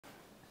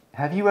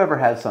Have you ever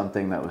had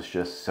something that was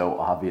just so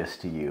obvious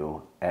to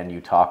you and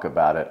you talk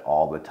about it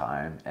all the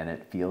time and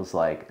it feels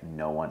like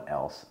no one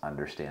else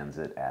understands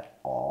it at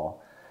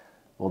all?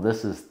 Well,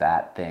 this is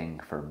that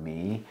thing for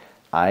me.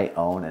 I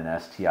own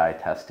an STI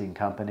testing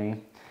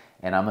company,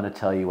 and I'm going to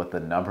tell you what the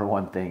number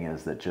one thing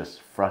is that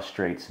just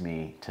frustrates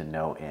me to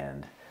no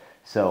end.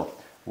 So,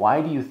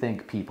 why do you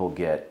think people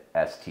get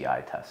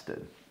STI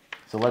tested?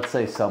 So let's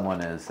say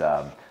someone is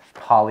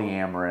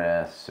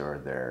polyamorous, or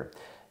they're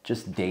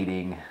just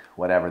dating,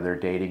 whatever, they're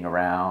dating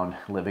around,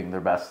 living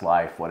their best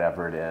life,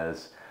 whatever it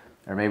is.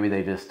 Or maybe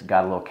they just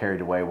got a little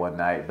carried away one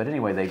night. But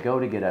anyway, they go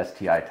to get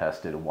STI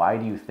tested. Why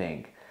do you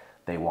think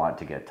they want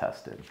to get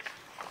tested?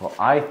 Well,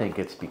 I think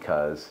it's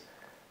because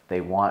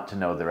they want to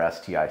know their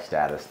STI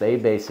status. They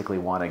basically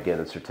want to get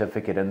a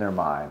certificate in their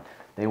mind.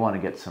 They want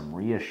to get some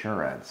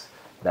reassurance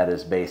that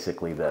is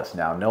basically this.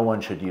 Now, no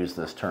one should use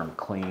this term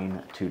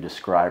clean to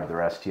describe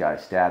their STI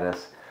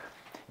status.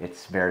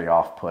 It's very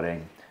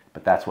off-putting,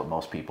 but that's what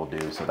most people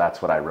do. So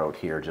that's what I wrote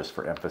here just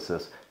for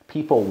emphasis.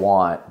 People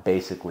want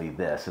basically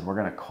this, and we're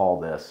going to call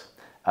this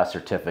a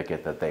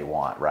certificate that they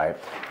want, right?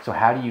 So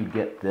how do you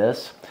get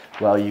this?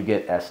 Well, you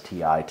get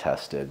STI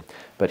tested.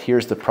 But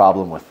here's the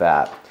problem with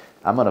that.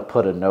 I'm going to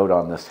put a note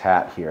on this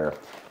hat here,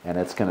 and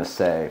it's going to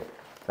say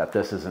that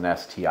this is an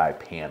STI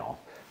panel.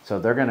 So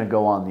they're going to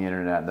go on the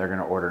internet and they're going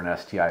to order an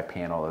STI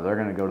panel, or they're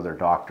going to go to their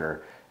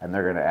doctor and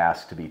they're going to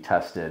ask to be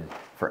tested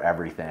for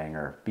everything,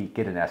 or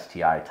get an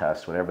STI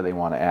test, whatever they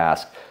want to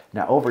ask.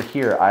 Now over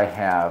here I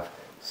have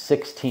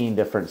 16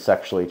 different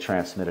sexually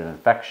transmitted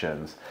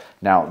infections.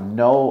 Now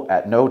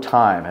at no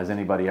time has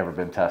anybody ever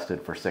been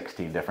tested for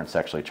 16 different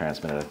sexually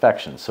transmitted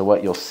infections. So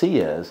what you'll see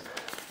is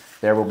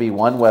there will be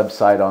one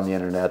website on the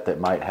internet that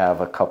might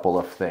have a couple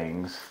of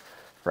things,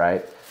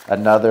 right?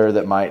 Another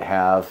that might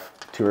have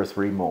 2 or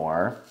 3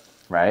 more,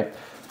 right?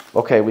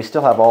 Okay, we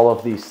still have all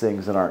of these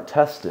things that aren't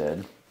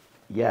tested,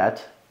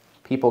 yet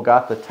people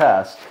got the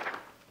test,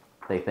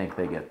 they think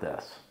they get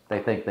this. They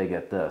think they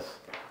get this.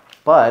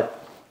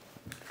 But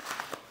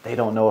they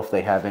don't know if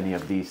they have any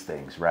of these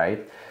things,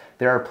 right?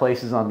 There are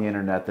places on the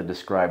internet that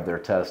describe their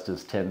test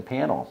as 10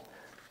 panel.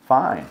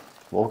 Fine,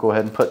 we'll go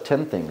ahead and put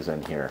 10 things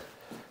in here.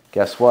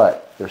 Guess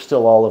what? There's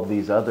still all of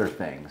these other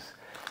things.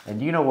 And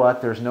you know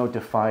what? There's no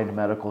defined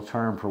medical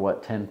term for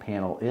what 10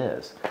 panel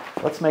is.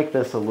 Let's make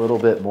this a little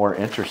bit more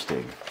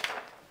interesting.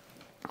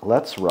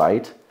 Let's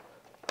write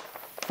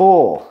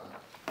full.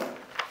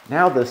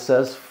 Now this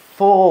says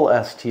full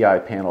STI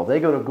panel. They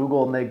go to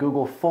Google and they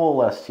Google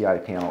full STI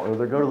panel, or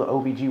they go to the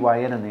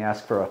OBGYN and they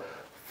ask for a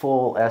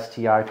full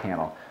STI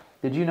panel.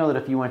 Did you know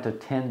that if you went to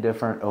 10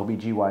 different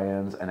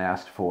OBGYNs and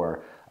asked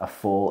for a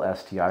full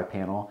STI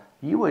panel,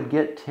 you would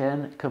get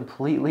 10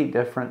 completely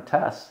different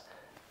tests,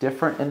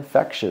 different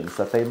infections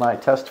that they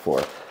might test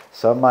for.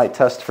 Some might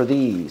test for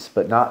these,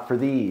 but not for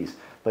these.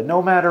 But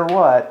no matter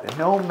what,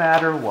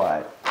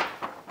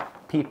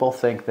 people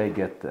think they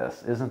get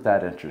this. Isn't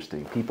that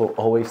interesting? People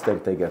always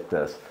think they get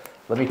this.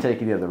 Let me take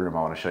you to the other room.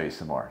 I want to show you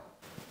some more.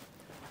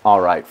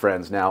 All right,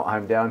 friends. Now,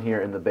 I'm down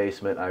here in the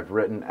basement. I've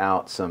written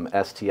out some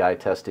STI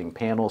testing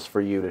panels for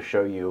you to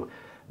show you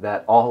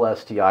that all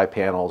STI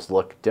panels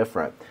look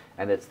different.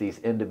 And it's these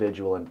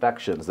individual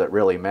infections that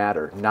really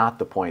matter, not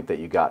the point that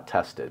you got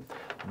tested.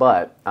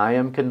 But I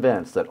am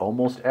convinced that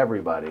almost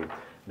everybody,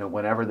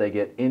 whenever they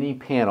get any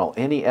panel,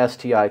 any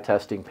STI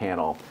testing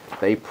panel,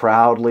 they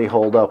proudly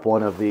hold up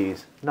one of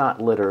these,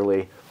 not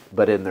literally,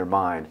 but in their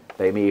mind.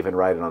 They may even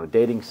write it on a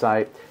dating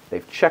site.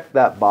 They've checked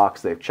that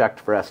box, they've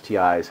checked for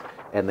STIs,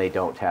 and they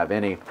don't have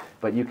any.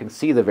 But you can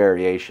see the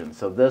variation.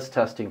 So this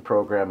testing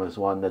program is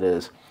one that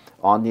is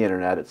on the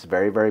internet. It's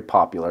very, very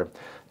popular.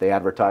 They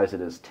advertise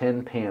it as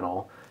 10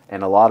 panel,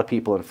 and a lot of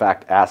people, in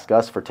fact, ask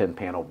us for 10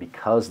 panel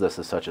because this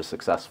is such a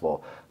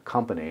successful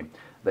company.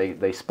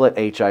 They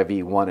split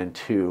HIV 1 and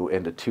 2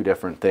 into 2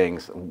 different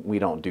things. We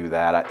don't do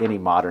that. Any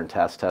modern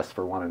test tests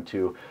for 1 and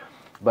 2.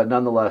 But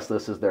nonetheless,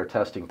 this is their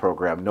testing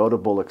program.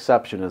 Notable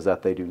exception is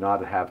that they do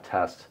not have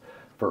tests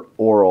for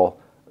oral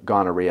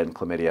gonorrhea and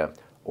chlamydia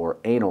or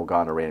anal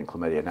gonorrhea and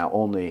chlamydia. Now,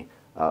 only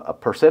a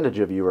percentage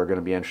of you are going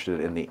to be interested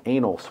in the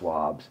anal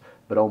swabs,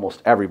 but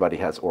almost everybody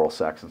has oral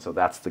sex, and so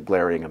that's the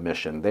glaring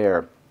omission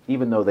there,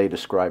 even though they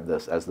describe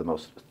this as the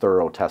most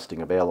thorough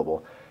testing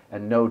available.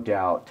 And no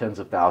doubt tens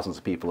of thousands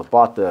of people have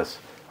bought this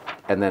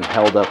and then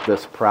held up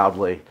this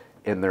proudly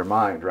in their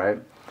mind, right?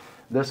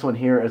 This one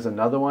here is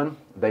another one.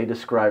 They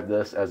describe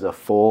this as a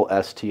full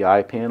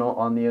STI panel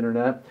on the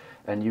internet,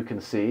 and you can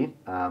see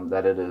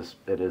that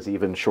it is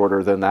even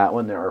shorter than that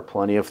one. There are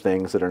plenty of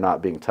things that are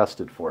not being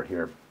tested for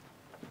here.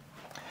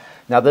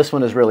 Now this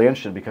one is really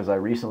interesting because I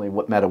recently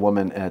met a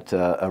woman at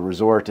a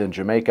resort in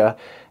Jamaica,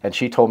 and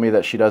she told me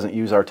that she doesn't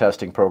use our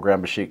testing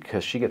program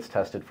because she gets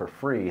tested for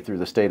free through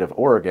the state of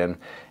Oregon,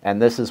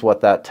 and this is what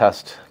that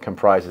test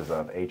comprises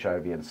of,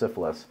 HIV and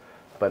syphilis.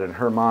 But in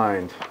her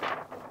mind,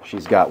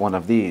 she's got one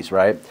of these,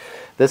 right?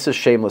 This is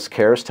Shameless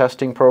Care's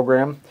testing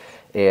program,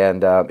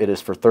 and it is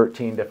for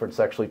 13 different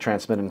sexually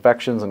transmitted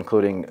infections,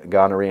 including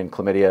gonorrhea and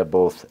chlamydia,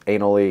 both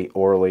anally,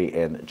 orally,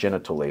 and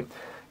genitally.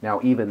 Now,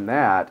 even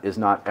that is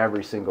not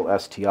every single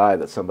STI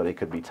that somebody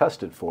could be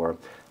tested for.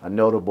 A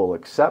notable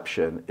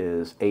exception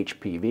is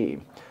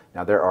HPV.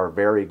 Now, there are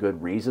very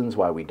good reasons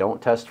why we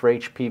don't test for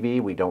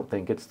HPV. We don't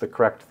think it's the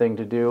correct thing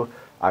to do.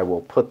 I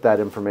will put that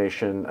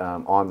information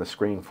on the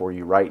screen for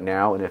you right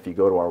now, and if you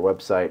go to our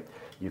website,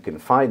 you can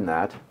find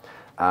that.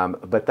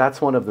 But that's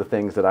one of the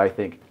things that I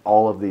think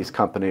all of these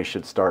companies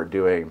should start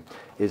doing,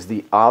 is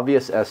the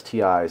obvious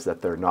STIs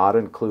that they're not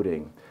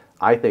including.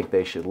 I think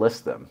they should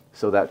list them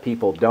so that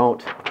people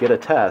don't get a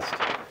test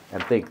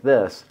and think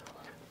this,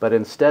 but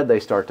instead they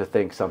start to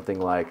think something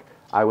like,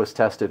 I was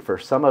tested for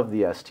some of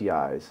the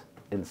STIs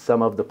in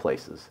some of the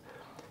places,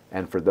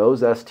 and for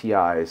those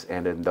STIs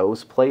and in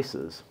those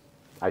places,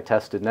 I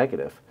tested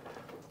negative.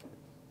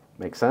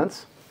 Make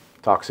sense?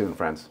 Talk soon,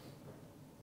 friends.